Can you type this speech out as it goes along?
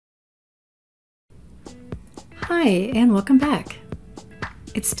Hi, and welcome back.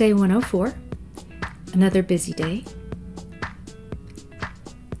 It's day 104, another busy day.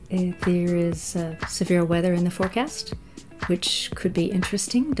 There is severe weather in the forecast, which could be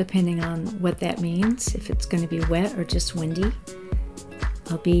interesting depending on what that means, if it's going to be wet or just windy.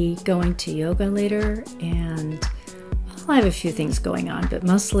 I'll be going to yoga later, and I'll have a few things going on, but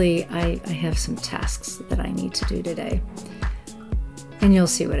mostly I have some tasks that I need to do today, and you'll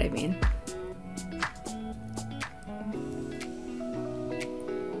see what I mean.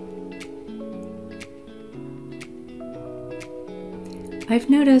 I've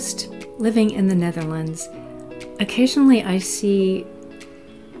noticed, living in the Netherlands, occasionally I see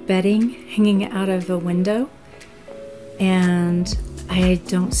bedding hanging out of a window, and I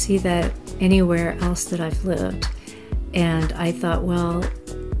don't see that anywhere else that I've lived. And I thought, well,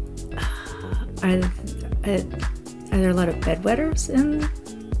 are there a lot of bedwetters in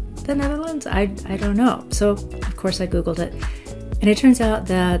the Netherlands? I don't know. So, of course, I Googled it. And it turns out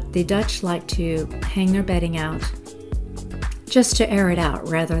that the Dutch like to hang their bedding out just to air it out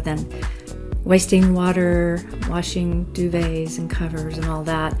rather than wasting water, washing duvets and covers and all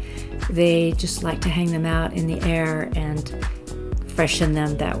that. They just like to hang them out in the air and freshen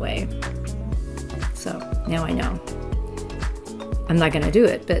them that way. So now I know. I'm not going to do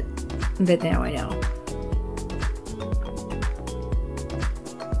it, but now I know.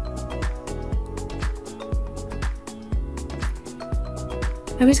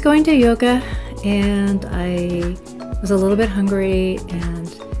 I was going to yoga and I was a little bit hungry, and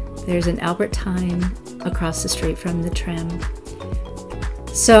there's an Albert Time across the street from the tram.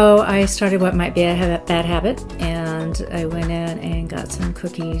 So I started what might be a bad habit, and I went in and got some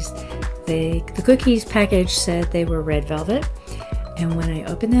cookies. The cookies package said they were red velvet, and when I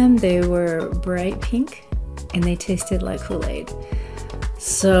opened them, they were bright pink, and they tasted like Kool-aid.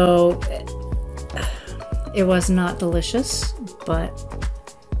 So it was not delicious, but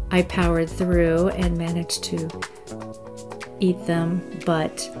I powered through and managed to eat them,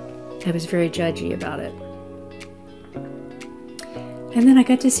 but I was very judgy about it. And then I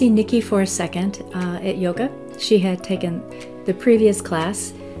got to see Niki for a second at yoga. She had taken the previous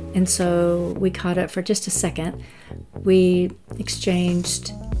class, and so we caught up for just a second. We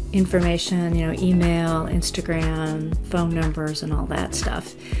exchanged information, email, Instagram, phone numbers, and all that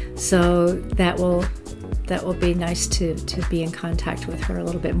stuff. So that will be nice to be in contact with her a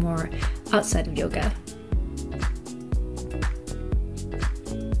little bit more outside of yoga.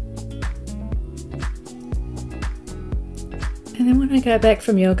 And then when I got back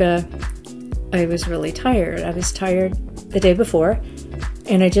from yoga, I was really tired. I was tired the day before,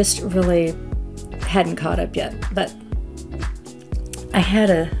 and I just really hadn't caught up yet. But I had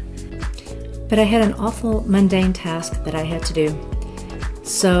an awful mundane task that I had to do.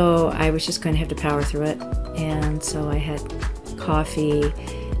 So I was just going to have to power through it. And so I had coffee,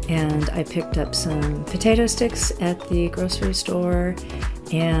 and I picked up some potato sticks at the grocery store,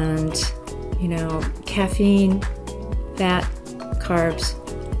 and caffeine, fat, carbs,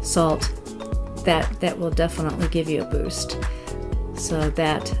 salt, that will definitely give you a boost. So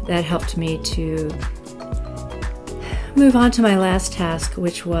that helped me to move on to my last task,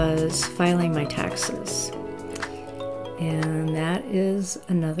 which was filing my taxes. And that is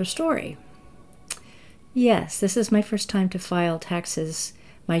another story. Yes, this is my first time to file taxes,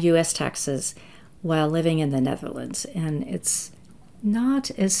 my US taxes, while living in the Netherlands. And it's not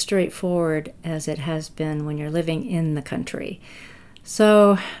as straightforward as it has been when you're living in the country.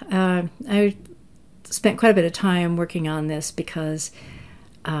 So I spent quite a bit of time working on this because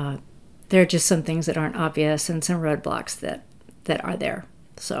there are just some things that aren't obvious and some roadblocks that are there.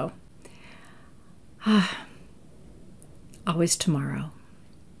 So always tomorrow.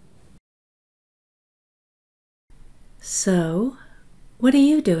 So what are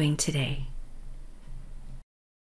you doing today?